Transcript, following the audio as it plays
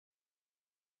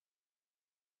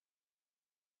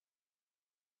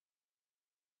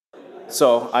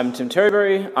So I'm Tim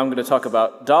Terriberry. I'm going to talk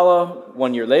about Daala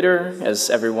 1 year later. As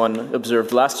everyone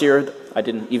observed last year, I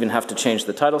didn't even have to change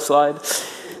the title slide.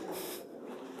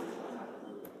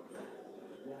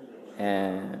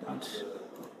 And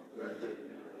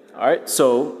all right,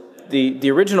 so the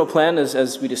original plan,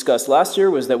 as we discussed last year,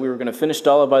 was that we were going to finish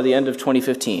Daala by the end of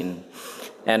 2015.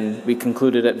 And we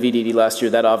concluded at VDD last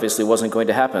year that obviously wasn't going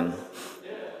to happen.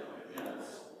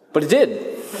 But it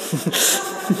did.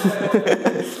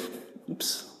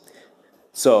 Oops.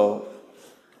 So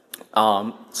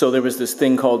there was this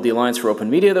thing called the Alliance for Open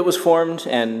Media that was formed,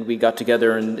 and we got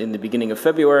together in the beginning of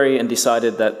February and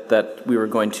decided that we were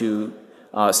going to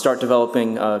start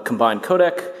developing a combined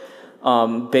codec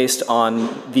based on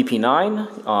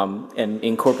VP9 and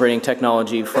incorporating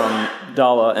technology from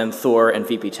Daala and Thor and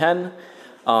VP10.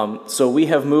 So we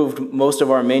have moved most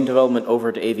of our main development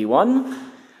over to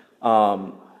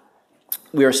AV1.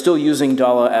 We are still using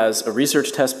Daala as a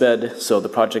research testbed, so the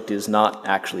project is not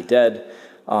actually dead.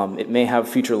 It may have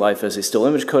future life as a still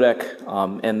image codec,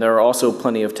 and there are also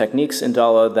plenty of techniques in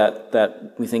Daala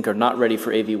that we think are not ready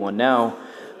for AV1 now,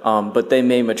 but they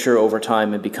may mature over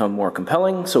time and become more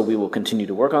compelling, so we will continue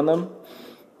to work on them.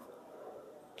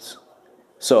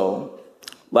 So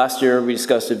last year we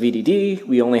discussed at VDD,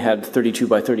 we only had 32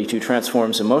 by 32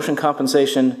 transforms and motion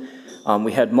compensation.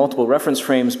 We had multiple reference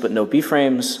frames but no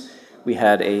B-frames. We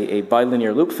had a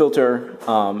bilinear loop filter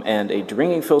and a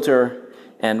deringing filter,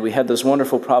 and we had this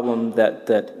wonderful problem that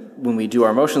when we do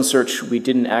our motion search, we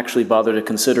didn't actually bother to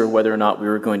consider whether or not we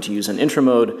were going to use an intra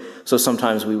mode, so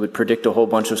sometimes we would predict a whole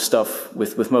bunch of stuff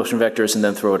with motion vectors and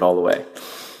then throw it all away.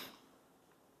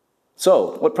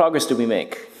 So, what progress did we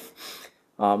make?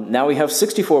 Now we have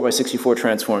 64 by 64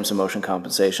 transforms in motion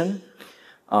compensation.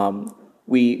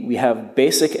 We have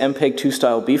basic MPEG-2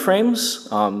 style B-frames.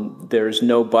 There's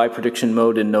no bi-prediction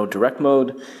mode and no direct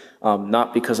mode,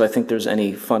 not because I think there's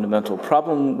any fundamental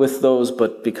problem with those,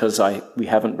 but because we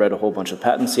haven't read a whole bunch of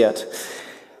patents yet.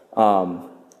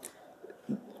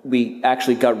 We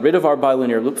actually got rid of our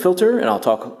bilinear loop filter, and I'll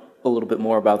talk a little bit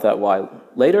more about that why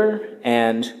later,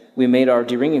 and we made our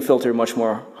deringing filter much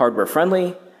more hardware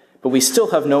friendly, but we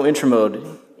still have no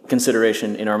intramode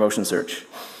consideration in our motion search.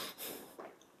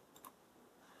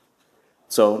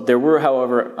 So there were,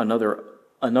 however, a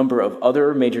number of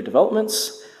other major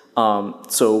developments.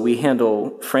 So we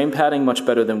handle frame padding much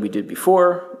better than we did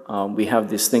before. We have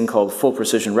this thing called full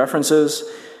precision references,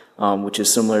 which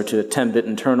is similar to 10-bit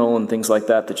internal and things like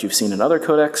that you've seen in other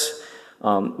codecs.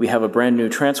 We have a brand new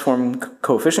transform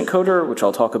coefficient coder, which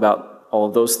I'll talk about all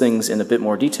of those things in a bit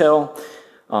more detail.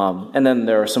 And then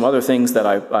there are some other things that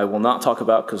I will not talk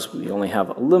about because we only have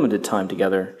a limited time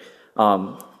together.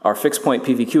 Our fixed point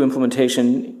PVQ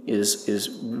implementation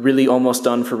is really almost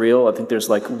done for real. I think there's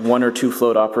like 1 or 2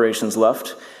 float operations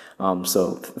left.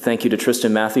 So thank you to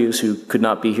Tristan Matthews, who could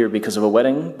not be here because of a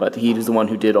wedding, but he is the one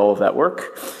who did all of that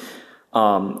work.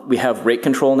 We have rate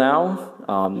control now.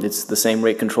 It's the same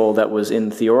rate control that was in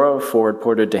Theora, forward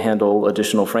ported to handle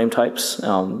additional frame types,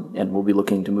 and we'll be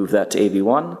looking to move that to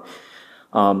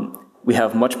AV1. We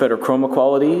have much better chroma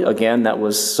quality. Again, that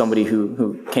was somebody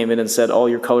who came in and said, all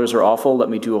your colors are awful, let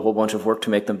me do a whole bunch of work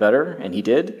to make them better, and he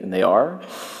did, and they are.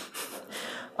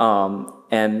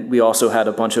 And we also had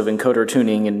a bunch of encoder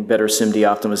tuning and better SIMD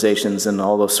optimizations and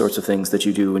all those sorts of things that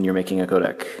you do when you're making a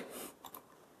codec.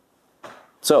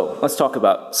 So let's talk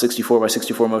about 64 by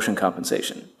 64 motion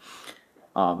compensation.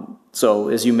 So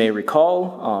as you may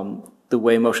recall, the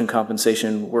way motion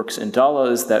compensation works in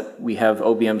Daala is that we have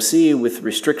OBMC with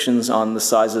restrictions on the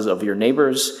sizes of your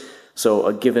neighbors. So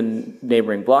a given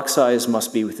neighboring block size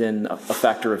must be within a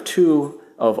factor of 2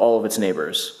 of all of its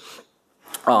neighbors.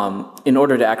 In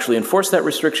order to actually enforce that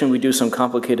restriction, we do some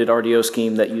complicated RDO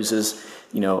scheme that uses,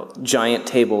 giant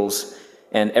tables.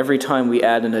 And every time we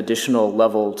add an additional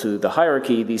level to the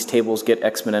hierarchy, these tables get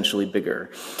exponentially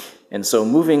bigger. And so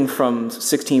moving from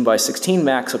 16 by 16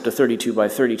 max up to 32 by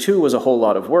 32 was a whole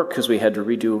lot of work because we had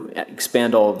to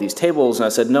expand all of these tables. And I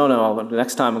said, no, the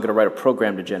next time I'm going to write a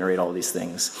program to generate all these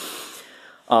things.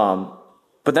 But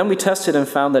then we tested and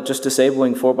found that just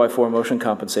disabling 4x4 motion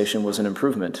compensation was an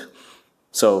improvement.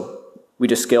 So we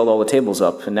just scaled all the tables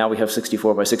up, and now we have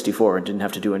 64 by 64 and didn't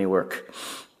have to do any work.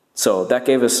 So that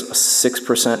gave us a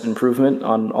 6% improvement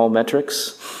on all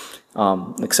metrics.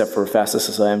 Except for fastest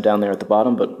as I am down there at the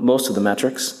bottom, but most of the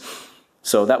metrics.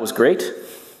 So that was great.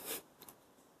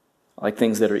 I like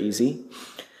things that are easy.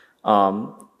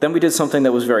 Then we did something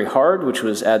that was very hard, which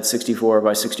was add 64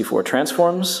 by 64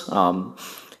 transforms.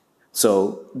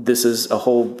 So this is a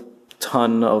whole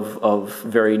ton of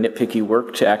very nitpicky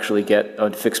work to actually get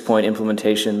a fixed point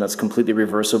implementation that's completely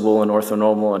reversible and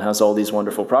orthonormal and has all these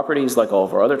wonderful properties like all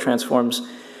of our other transforms.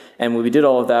 And when we did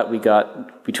all of that, we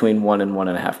got between 1 and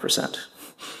 1.5%,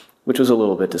 which was a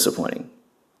little bit disappointing.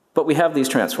 But we have these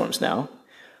transforms now,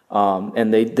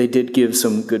 and they did give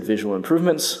some good visual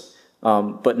improvements.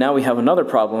 But now we have another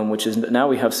problem, which is now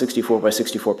we have 64 by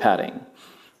 64 padding.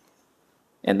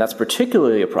 And that's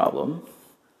particularly a problem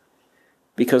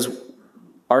because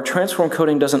our transform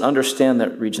coding doesn't understand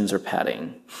that regions are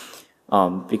padding,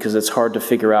 because it's hard to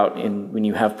figure out when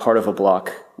you have part of a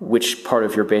block which part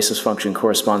of your basis function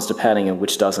corresponds to padding and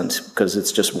which doesn't, because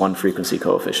it's just one frequency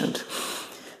coefficient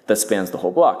that spans the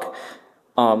whole block.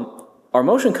 Our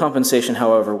motion compensation,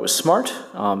 however, was smart.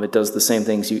 It does the same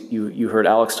things you heard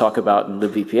Alex talk about in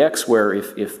libVPX, where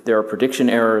if there are prediction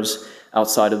errors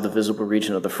outside of the visible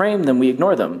region of the frame, then we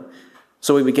ignore them.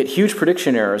 So we would get huge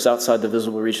prediction errors outside the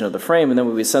visible region of the frame, and then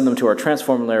we would send them to our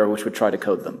transform layer, which would try to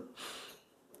code them.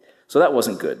 So that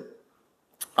wasn't good.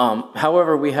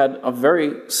 However, we had a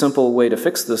very simple way to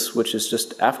fix this, which is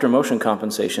just after motion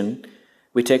compensation,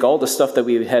 we take all the stuff that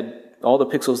we had, all the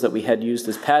pixels that we had used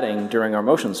as padding during our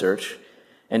motion search,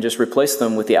 and just replace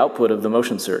them with the output of the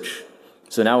motion search.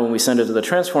 So now when we send it to the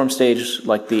transform stage,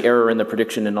 like the error in the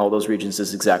prediction in all those regions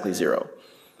is exactly 0.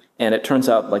 And it turns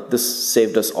out like this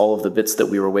saved us all of the bits that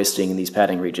we were wasting in these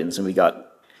padding regions, and we got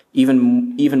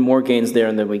even more gains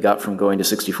there than we got from going to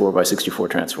 64 by 64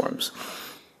 transforms.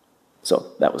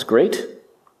 So that was great.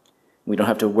 We don't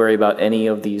have to worry about any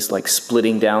of these like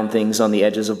splitting down things on the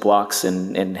edges of blocks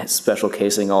and special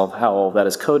casing, all of how all of that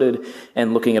is coded,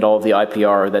 and looking at all of the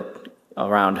IPR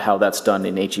around how that's done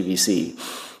in HEVC.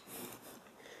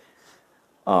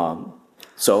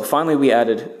 So finally we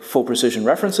added full precision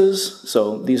references.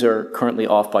 So these are currently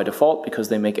off by default because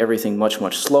they make everything much,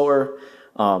 much slower.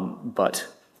 But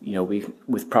you know,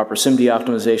 with proper SIMD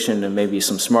optimization and maybe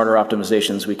some smarter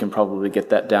optimizations, we can probably get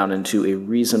that down into a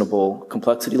reasonable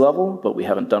complexity level, but we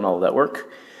haven't done all of that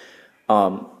work.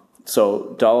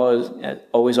 So Daala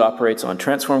always operates on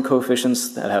transform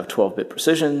coefficients that have 12-bit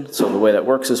precision. So the way that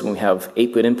works is when we have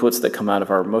 8-bit inputs that come out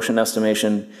of our motion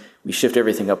estimation, we shift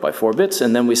everything up by 4 bits,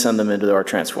 and then we send them into our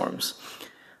transforms.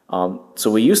 So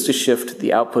we used to shift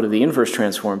the output of the inverse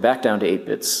transform back down to 8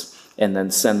 bits, and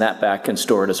then send that back and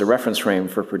store it as a reference frame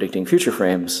for predicting future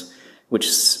frames,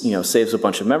 which saves a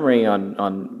bunch of memory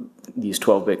on these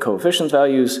 12-bit coefficient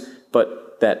values,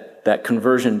 but that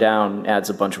conversion down adds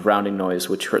a bunch of rounding noise,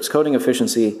 which hurts coding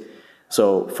efficiency.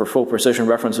 So for full precision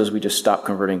references, we just stop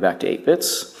converting back to 8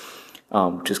 bits,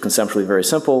 which is conceptually very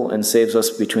simple and saves us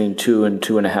between 2 and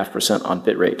 2.5% on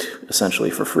bit rate, essentially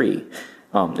for free,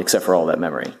 except for all that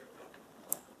memory.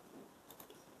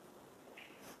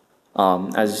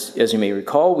 As you may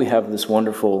recall, we have this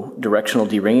wonderful directional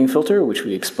deringing filter, which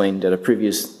we explained at a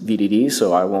previous VDD,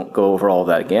 so I won't go over all of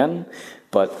that again.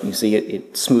 But you see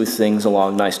it smooths things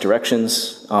along nice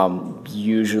directions,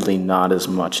 usually not as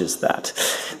much as that.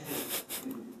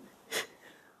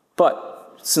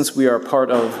 But since we are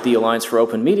part of the Alliance for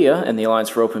Open Media, and the Alliance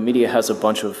for Open Media has a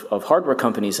bunch of hardware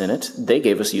companies in it, they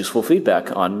gave us useful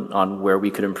feedback on where we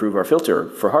could improve our filter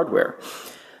for hardware.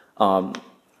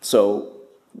 So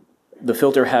the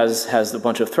filter has a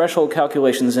bunch of threshold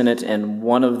calculations in it, and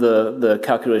one of the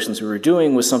calculations we were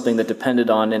doing was something that depended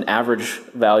on an average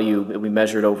value that we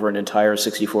measured over an entire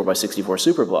 64 by 64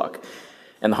 superblock.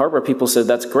 And the hardware people said,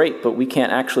 that's great, but we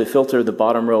can't actually filter the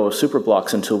bottom row of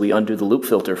superblocks until we undo the loop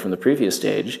filter from the previous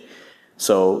stage.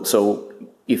 So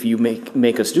if you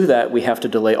make us do that, we have to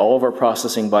delay all of our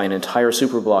processing by an entire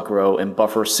superblock row and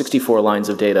buffer 64 lines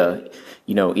of data,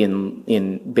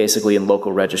 basically in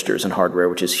local registers and hardware,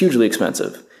 which is hugely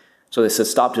expensive. So they said,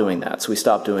 stop doing that. So we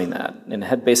stopped doing that. And it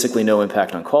had basically no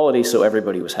impact on quality, so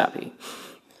everybody was happy.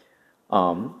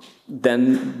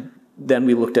 Then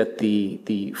we looked at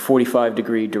the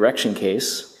 45-degree direction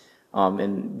case.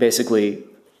 And basically,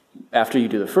 after you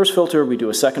do the first filter, we do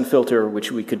a second filter,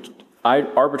 which we could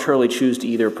arbitrarily choose to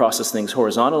either process things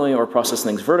horizontally or process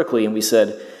things vertically. And we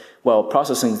said, well,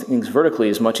 processing things vertically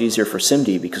is much easier for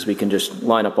SIMD because we can just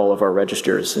line up all of our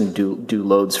registers and do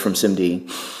loads from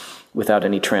SIMD without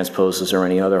any transposes or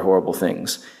any other horrible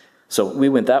things. So we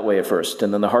went that way at first,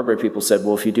 and then the hardware people said,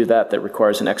 well, if you do that, that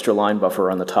requires an extra line buffer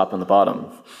on the top and the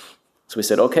bottom. So we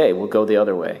said, okay, we'll go the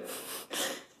other way.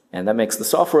 And that makes the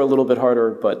software a little bit harder,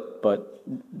 but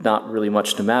not really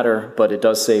much to matter, but it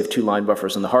does save 2 line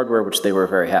buffers in the hardware, which they were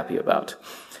very happy about.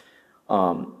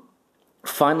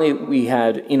 Finally, we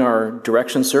had in our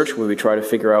direction search, where we try to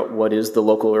figure out what is the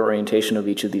local orientation of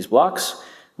each of these blocks,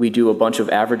 We do a bunch of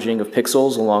averaging of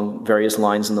pixels along various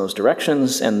lines in those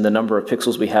directions, and the number of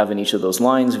pixels we have in each of those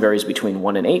lines varies between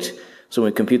 1 and 8. So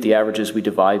when we compute the averages, we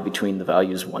divide between the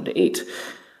values 1 to 8.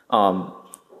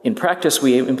 In practice,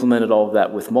 we implemented all of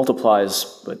that with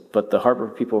multiplies, but the hardware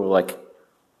people were like,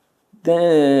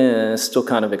 it's still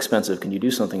kind of expensive. Can you do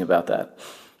something about that?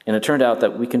 And it turned out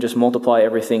that we can just multiply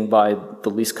everything by the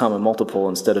least common multiple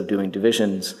instead of doing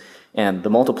divisions. And the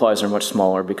multiplies are much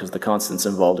smaller because the constants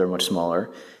involved are much smaller.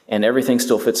 And everything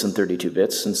still fits in 32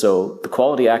 bits. And so the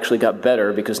quality actually got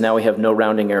better because now we have no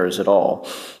rounding errors at all,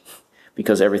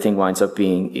 because everything winds up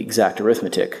being exact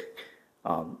arithmetic.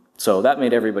 So that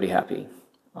made everybody happy.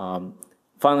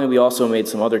 Finally, we also made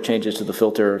some other changes to the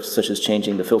filter, such as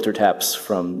changing the filter taps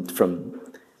from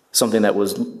something that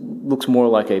looks more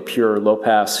like a pure low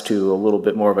pass to a little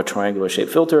bit more of a triangular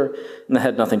shaped filter, and that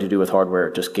had nothing to do with hardware,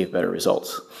 it just gave better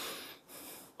results.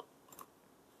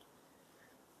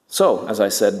 So, as I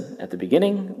said at the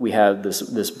beginning, we have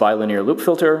this bilinear loop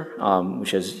filter,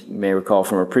 which, as you may recall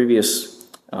from a previous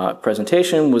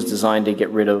presentation, was designed to get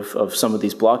rid of some of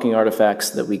these blocking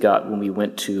artifacts that we got when we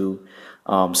went to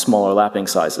smaller lapping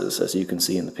sizes, as you can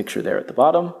see in the picture there at the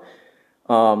bottom.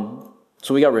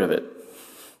 So we got rid of it.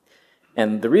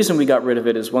 And the reason we got rid of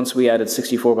it is once we added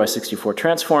 64 by 64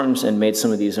 transforms and made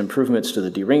some of these improvements to the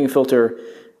de-ringing filter,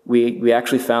 we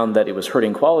actually found that it was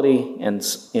hurting quality and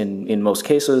in most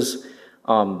cases.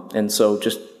 And so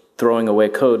just throwing away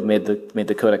code made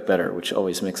the codec better, which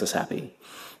always makes us happy.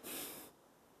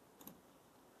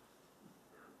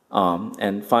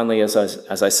 And finally, as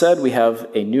I said, we have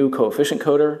a new coefficient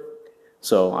coder.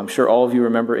 So I'm sure all of you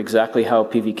remember exactly how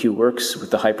PVQ works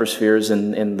with the hyperspheres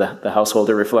and the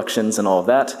householder reflections and all of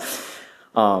that.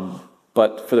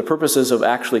 But for the purposes of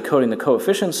actually coding the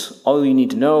coefficients, all you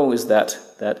need to know is that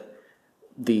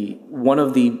one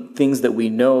of the things that we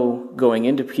know going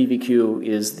into PVQ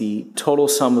is the total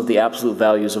sum of the absolute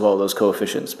values of all those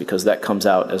coefficients, because that comes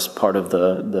out as part of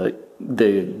the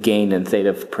gain and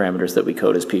theta parameters that we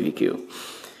code as PVQ.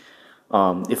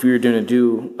 If we were going to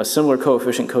do a similar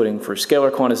coefficient coding for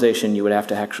scalar quantization, you would have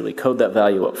to actually code that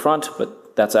value up front,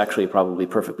 but that's actually probably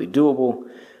perfectly doable.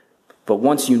 But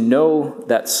once you know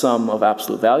that sum of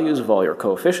absolute values of all your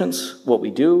coefficients, what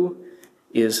we do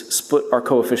is split our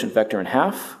coefficient vector in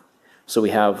half. So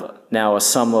we have now a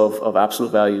sum of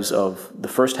absolute values of the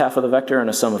first half of the vector and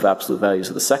a sum of absolute values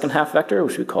of the second half vector,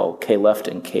 which we call k left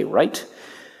and k right.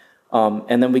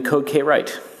 And then we code k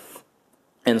right.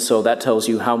 And so that tells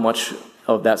you how much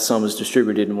of that sum is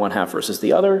distributed in one half versus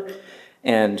the other.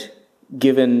 And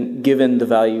given the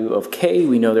value of k,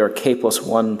 we know there are k plus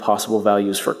 1 possible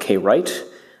values for k right.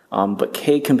 But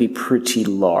k can be pretty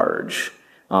large,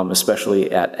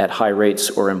 especially at high rates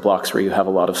or in blocks where you have a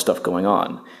lot of stuff going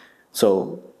on.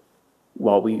 So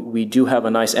while we do have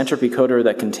a nice entropy coder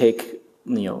that can take,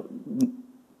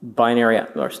 binary,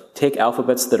 or take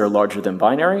alphabets that are larger than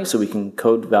binary, so we can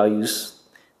code values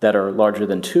that are larger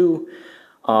than 2,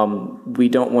 we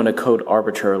don't want to code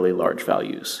arbitrarily large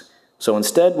values. So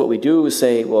instead, what we do is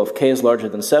say, well, if k is larger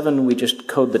than 7, we just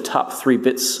code the top 3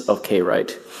 bits of k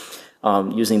right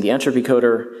using the entropy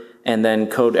coder, and then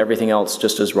code everything else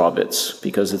just as raw bits,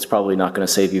 because it's probably not going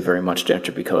to save you very much to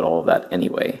entropy code all of that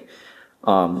anyway.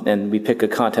 And we pick a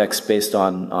context based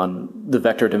on the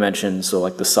vector dimension, so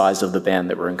like the size of the band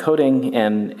that we're encoding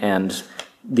and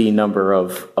the number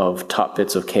of top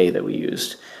bits of k that we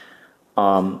used.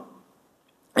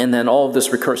 And then all of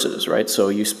this recurses, right? So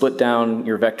you split down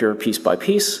your vector piece by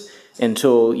piece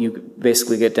until you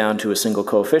basically get down to a single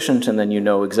coefficient, and then you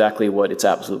know exactly what its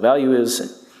absolute value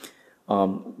is.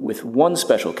 With one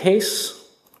special case,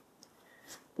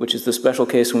 which is the special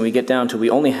case when we get down to we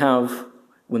only have,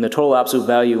 when the total absolute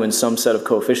value in some set of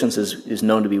coefficients is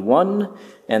known to be 1,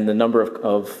 and the number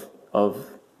of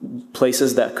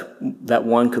places that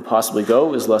 1 could possibly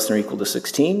go is less than or equal to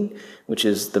 16, which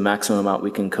is the maximum amount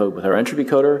we can code with our entropy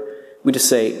coder, we just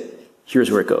say,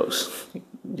 here's where it goes.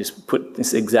 Just put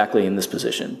this exactly in this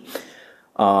position.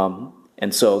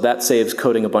 And so that saves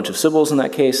coding a bunch of symbols in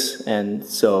that case, and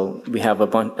so we have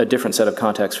a different set of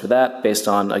contexts for that based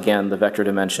on, again, the vector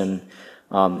dimension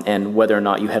and whether or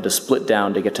not you had to split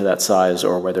down to get to that size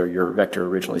or whether your vector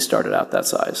originally started out that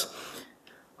size.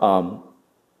 And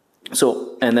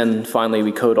then finally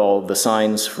we code all of the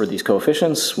signs for these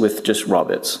coefficients with just raw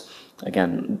bits.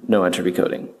 Again, no entropy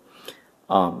coding.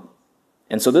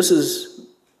 And so this is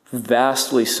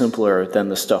vastly simpler than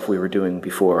the stuff we were doing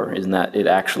before, in that it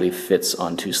actually fits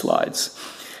on 2 slides.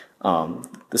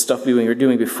 The stuff we were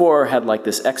doing before had like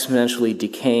this exponentially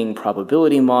decaying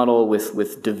probability model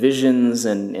with divisions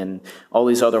and all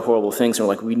these other horrible things. And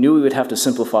we're like, we knew we would have to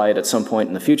simplify it at some point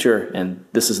in the future, and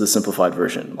this is the simplified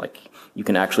version. Like, you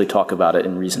can actually talk about it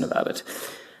and reason about it.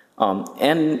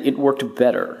 And it worked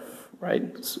better,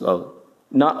 right? So,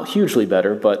 not hugely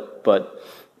better, but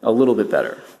a little bit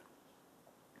better.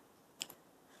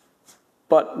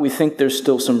 But we think there's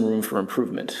still some room for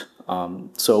improvement.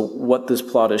 So what this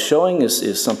plot is showing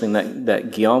is something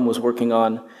that Guillaume was working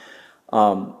on.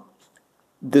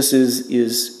 This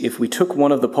is if we took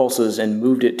one of the pulses and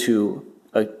moved it to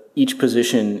each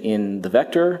position in the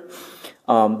vector,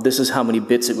 this is how many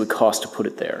bits it would cost to put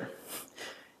it there.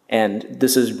 And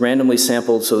this is randomly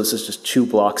sampled, so this is just 2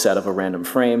 blocks out of a random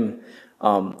frame.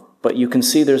 But you can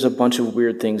see there's a bunch of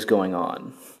weird things going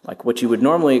on. Like, what you would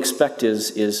normally expect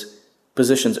is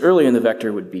positions early in the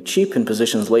vector would be cheap and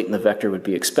positions late in the vector would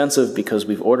be expensive, because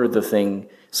we've ordered the thing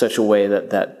such a way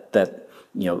that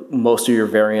you know, most of your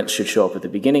variants should show up at the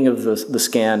beginning of the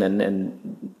scan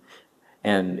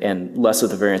and less of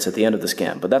the variance at the end of the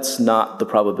scan. But that's not the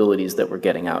probabilities that we're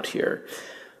getting out here.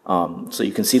 So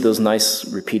you can see those nice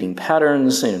repeating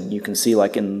patterns, and you can see,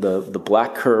 like, in the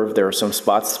black curve, there are some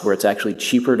spots where it's actually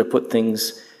cheaper to put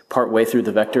things partway through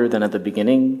the vector than at the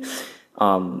beginning,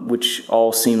 which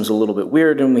all seems a little bit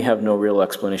weird, and we have no real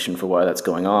explanation for why that's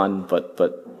going on. But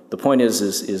the point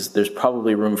is there's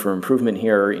probably room for improvement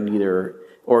here in either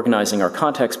organizing our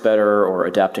context better or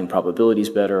adapting probabilities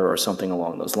better or something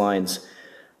along those lines.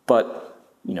 But,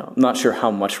 you know, I'm not sure how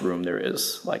much room there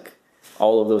is. Like,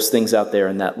 all of those things out there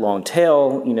in that long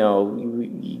tail, you know,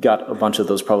 you got a bunch of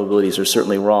those probabilities are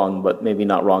certainly wrong, but maybe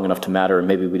not wrong enough to matter, and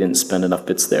maybe we didn't spend enough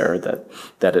bits there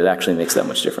that it actually makes that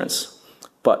much difference.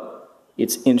 But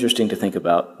it's interesting to think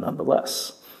about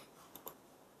nonetheless.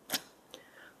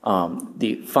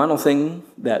 The final thing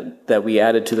that we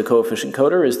added to the coefficient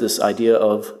coder is this idea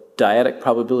of dyadic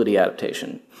probability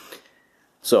adaptation.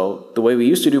 So the way we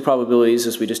used to do probabilities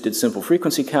is we just did simple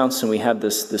frequency counts, and we had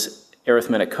this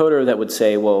arithmetic coder that would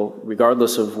say, well,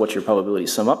 regardless of what your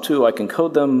probabilities sum up to, I can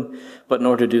code them, but in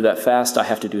order to do that fast, I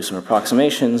have to do some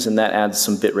approximations, and that adds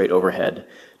some bit rate overhead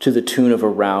to the tune of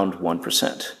around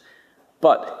 1%.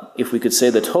 But if we could say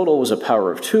the total was a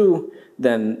power of 2,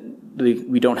 then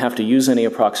we don't have to use any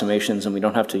approximations, and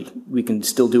we can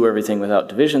still do everything without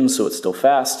division, so it's still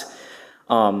fast.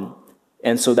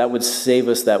 And so that would save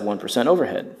us that 1%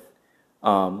 overhead.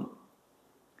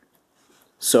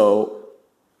 So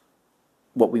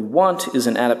what we want is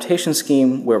an adaptation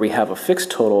scheme where we have a fixed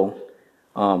total,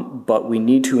 but we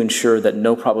need to ensure that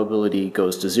no probability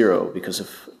goes to 0, because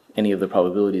if any of the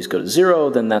probabilities go to 0,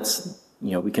 then that's,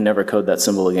 you know, we can never code that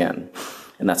symbol again,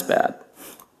 and that's bad.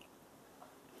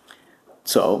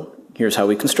 So here's how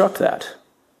we construct that.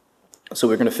 So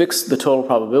we're going to fix the total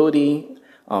probability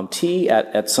t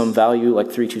at some value like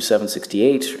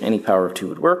 32768, any power of 2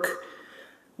 would work.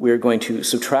 We're going to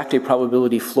subtract a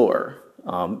probability floor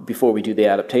before we do the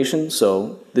adaptation.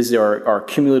 So these are our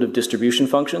cumulative distribution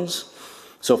functions.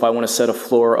 So if I want to set a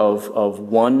floor of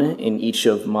 1 in each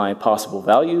of my possible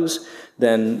values,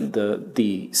 then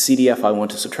the CDF I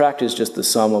want to subtract is just the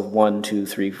sum of 1, 2,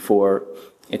 3, 4,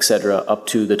 etc. up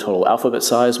to the total alphabet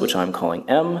size, which I'm calling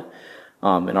m.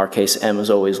 In our case, m is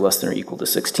always less than or equal to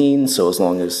 16, so as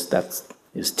long as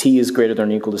t is greater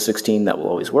than or equal to 16, that will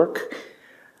always work.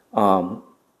 And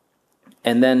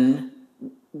then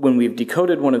when we've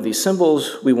decoded one of these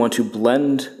symbols, we want to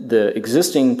blend the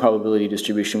existing probability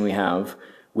distribution we have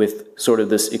with sort of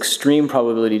this extreme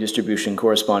probability distribution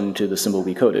corresponding to the symbol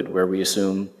we coded, where we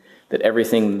assume that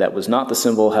everything that was not the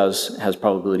symbol has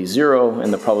probability 0,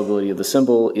 and the probability of the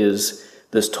symbol is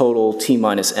this total t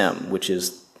minus m, which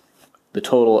is the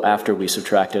total after we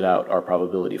subtracted out our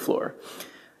probability floor.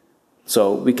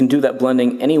 So we can do that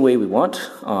blending any way we want.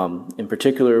 In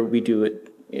particular, we do it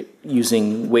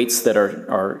using weights that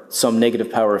are some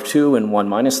negative power of 2 and 1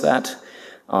 minus that,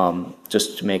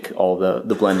 just to make all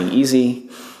the blending easy.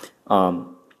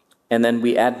 And then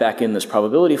we add back in this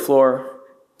probability floor.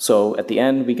 So at the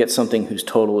end, we get something whose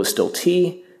total is still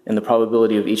t, and the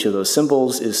probability of each of those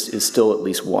symbols is still at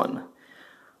least 1.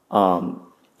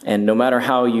 And no matter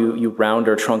how you round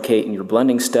or truncate in your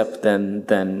blending step,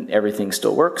 then everything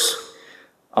still works.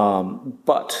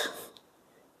 But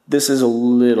this is a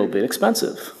little bit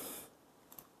expensive.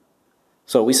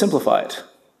 So we simplify it.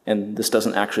 And this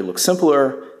doesn't actually look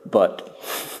simpler, but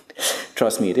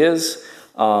trust me, it is.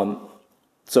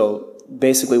 So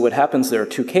basically what happens, there are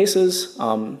 2 cases.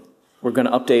 We're going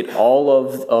to update all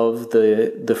of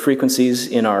the frequencies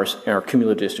in our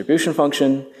cumulative distribution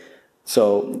function.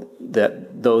 So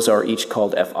that those are each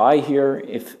called fi here.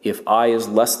 If I is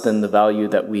less than the value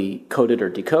that we coded or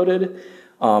decoded,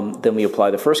 then we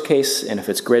apply the first case, and if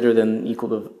it's greater than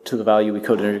equal to the value we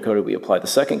coded or decoded, we apply the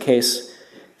second case.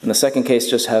 And the second case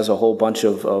just has a whole bunch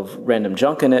of random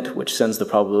junk in it, which sends the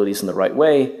probabilities in the right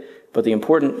way. But the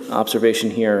important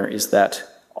observation here is that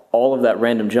all of that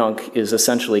random junk is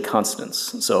essentially constants.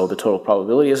 So the total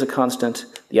probability is a constant,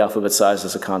 the alphabet size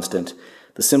is a constant,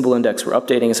 the symbol index we're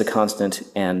updating is a constant,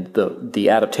 and the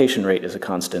adaptation rate is a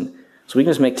constant. So we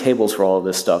can just make tables for all of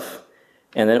this stuff,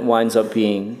 and then it winds up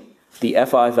being the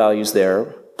fi values there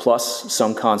plus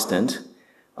some constant,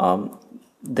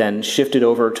 then shifted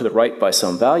over to the right by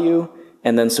some value,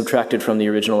 and then subtracted from the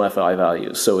original fi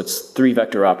values. So it's 3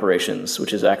 vector operations,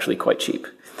 which is actually quite cheap.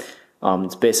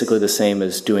 It's basically the same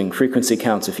as doing frequency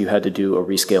counts if you had to do a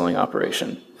rescaling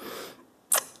operation.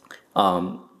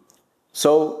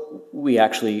 So we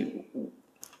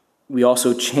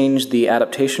also changed the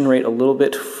adaptation rate a little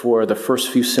bit for the first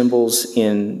few symbols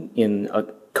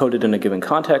coded in a given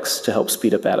context to help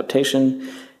speed up adaptation,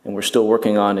 and we're still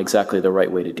working on exactly the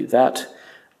right way to do that.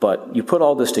 But you put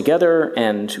all this together,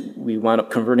 and we wound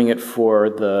up converting it for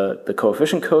the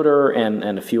coefficient coder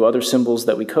and a few other symbols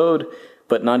that we code,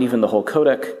 but not even the whole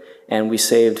codec, and we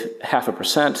saved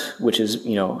 0.5%, which is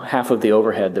half of the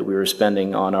overhead that we were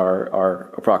spending on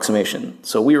our approximation.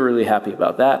 So we were really happy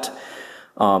about that.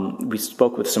 We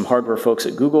spoke with some hardware folks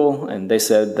at Google, and they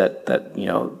said that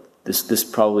this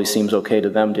probably seems okay to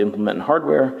them to implement in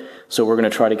hardware. So we're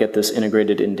going to try to get this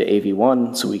integrated into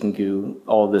AV1 so we can do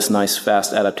all of this nice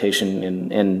fast adaptation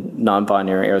and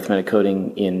non-binary arithmetic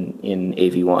coding in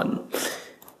AV1.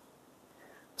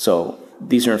 So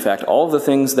these are in fact all of the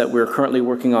things that we're currently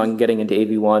working on getting into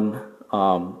AV1.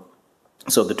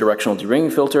 So the directional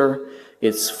deringing filter,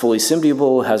 it's fully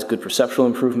simulable, has good perceptual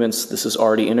improvements. This is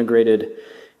already integrated.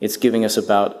 It's giving us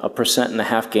about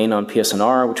 1.5% gain on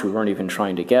PSNR, which we weren't even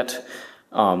trying to get,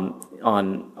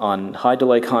 on high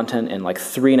delay content, and like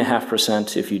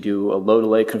 3.5% if you do a low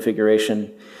delay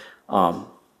configuration.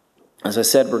 As I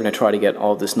said, we're going to try to get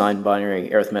all this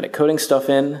non-binary arithmetic coding stuff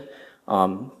in,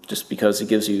 just because it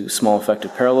gives you small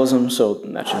effective parallelism, so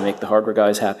that should make the hardware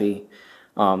guys happy.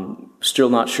 Still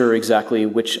not sure exactly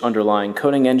which underlying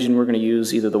coding engine we're going to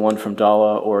use, either the one from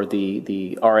Daala or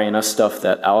the RANS stuff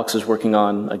that Alex is working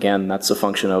on. Again, that's a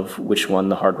function of which one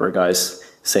the hardware guys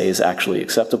say is actually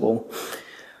acceptable.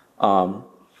 And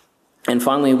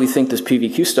finally, we think this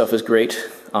PVQ stuff is great.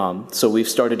 So we've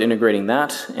started integrating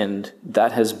that, and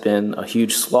that has been a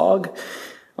huge slog,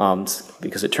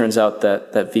 because it turns out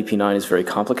that VP9 is very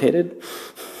complicated,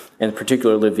 and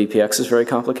particularly VPX is very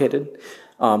complicated.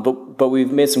 But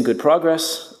we've made some good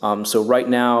progress. So right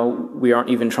now, we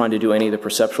aren't even trying to do any of the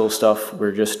perceptual stuff.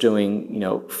 We're just doing,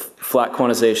 flat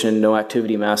quantization, no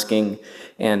activity masking,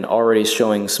 and already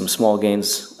showing some small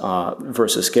gains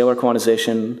versus scalar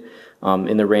quantization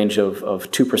in the range of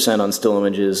 2% on still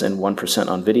images and 1%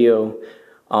 on video.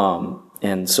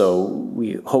 And so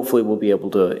we hopefully will be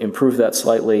able to improve that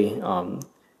slightly.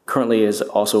 Currently is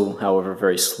also, however,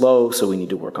 very slow, so we need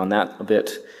to work on that a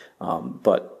bit.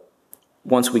 But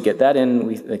once we get that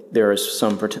in, there is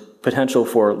some potential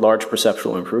for large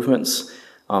perceptual improvements.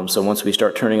 So once we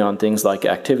start turning on things like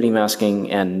activity masking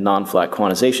and non-flat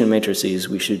quantization matrices,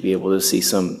 we should be able to see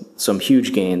some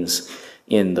huge gains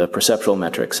in the perceptual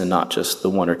metrics and not just the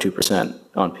 1 or 2%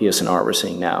 on PSNR we're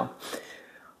seeing now.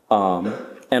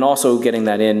 And also getting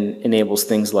that in enables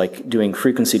things like doing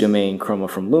frequency domain chroma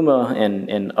from Luma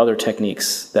and other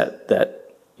techniques that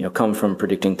come from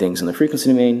predicting things in the frequency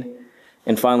domain.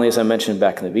 And finally, as I mentioned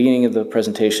back in the beginning of the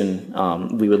presentation,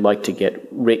 we would like to get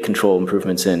rate control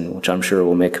improvements in, which I'm sure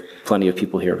will make plenty of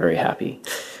people here very happy.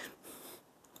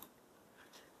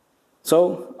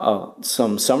 So,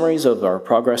 some summaries of our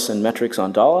progress and metrics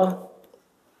on Daala.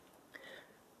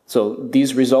 So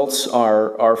these results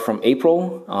are from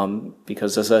April,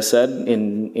 because as I said,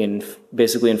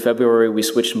 basically in February, we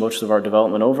switched most of our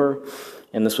development over,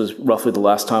 and this was roughly the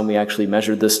last time we actually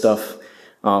measured this stuff.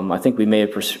 I think we may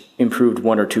have improved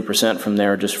 1 or 2% from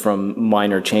there, just from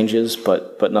minor changes,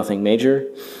 but nothing major.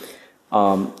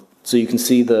 So you can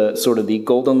see the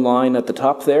golden line at the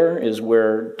top there is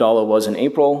where Daala was in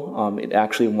April. It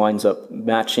actually winds up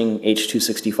matching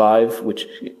H265, which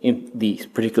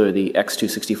particularly the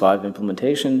X265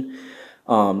 implementation,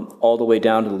 all the way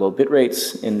down to the low bit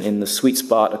rates. In the sweet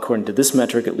spot, according to this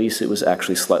metric at least, it was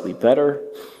actually slightly better.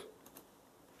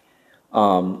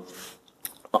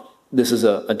 This is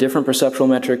a different perceptual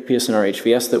metric, PSNR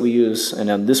HVS, that we use, and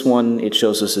on this one, it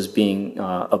shows us as being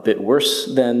a bit worse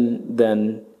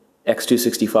than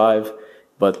X265,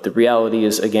 but the reality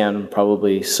is, again,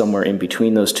 probably somewhere in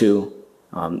between those two.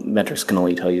 Metrics can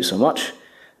only tell you so much.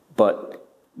 But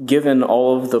given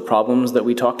all of the problems that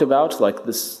we talked about, like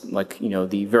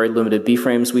the very limited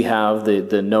B-frames we have,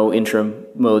 the no interim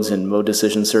modes and mode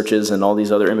decision searches and all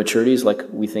these other immaturities, like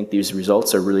we think these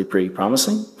results are really pretty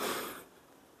promising.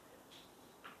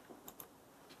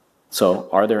 So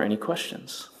are there any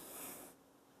questions?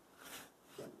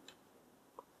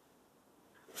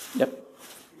 Yep. You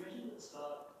mentioned at the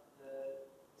start that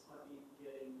this might be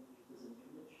getting used as an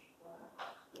image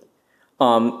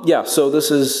format. Yeah, so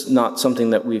this is not something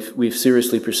that we've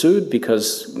seriously pursued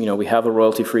because we have a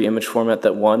royalty-free image format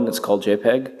that won. It's called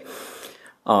JPEG.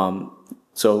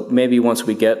 So maybe once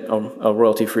we get a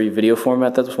royalty-free video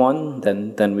format that's won,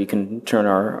 then we can turn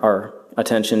our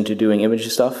attention to doing image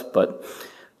stuff. But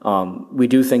we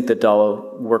do think that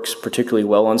Daala works particularly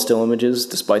well on still images,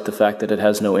 despite the fact that it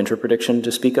has no interprediction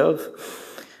to speak of.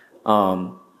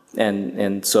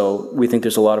 And so we think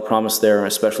there's a lot of promise there,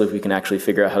 especially if we can actually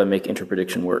figure out how to make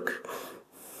interprediction work.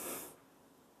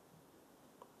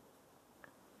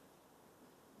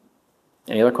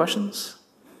 Any other questions?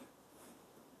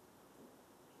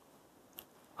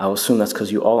 I'll assume that's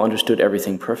because you all understood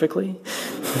everything perfectly.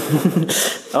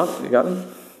 Oh, you got it?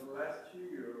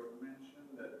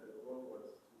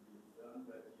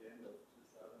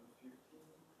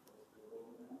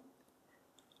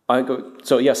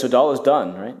 So yeah, so Daala's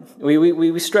done, right?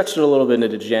 We stretched it a little bit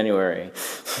into January,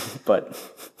 but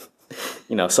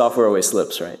software always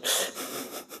slips, right?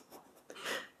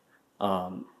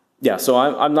 Yeah, so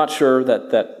I'm not sure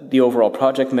that the overall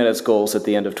project met its goals at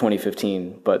the end of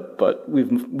 2015, but we've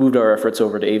moved our efforts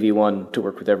over to AV1 to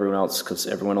work with everyone else because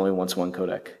everyone only wants one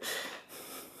codec.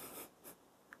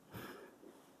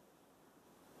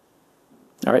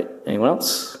 All right, anyone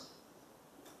else?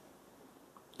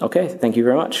 Okay, thank you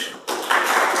very much.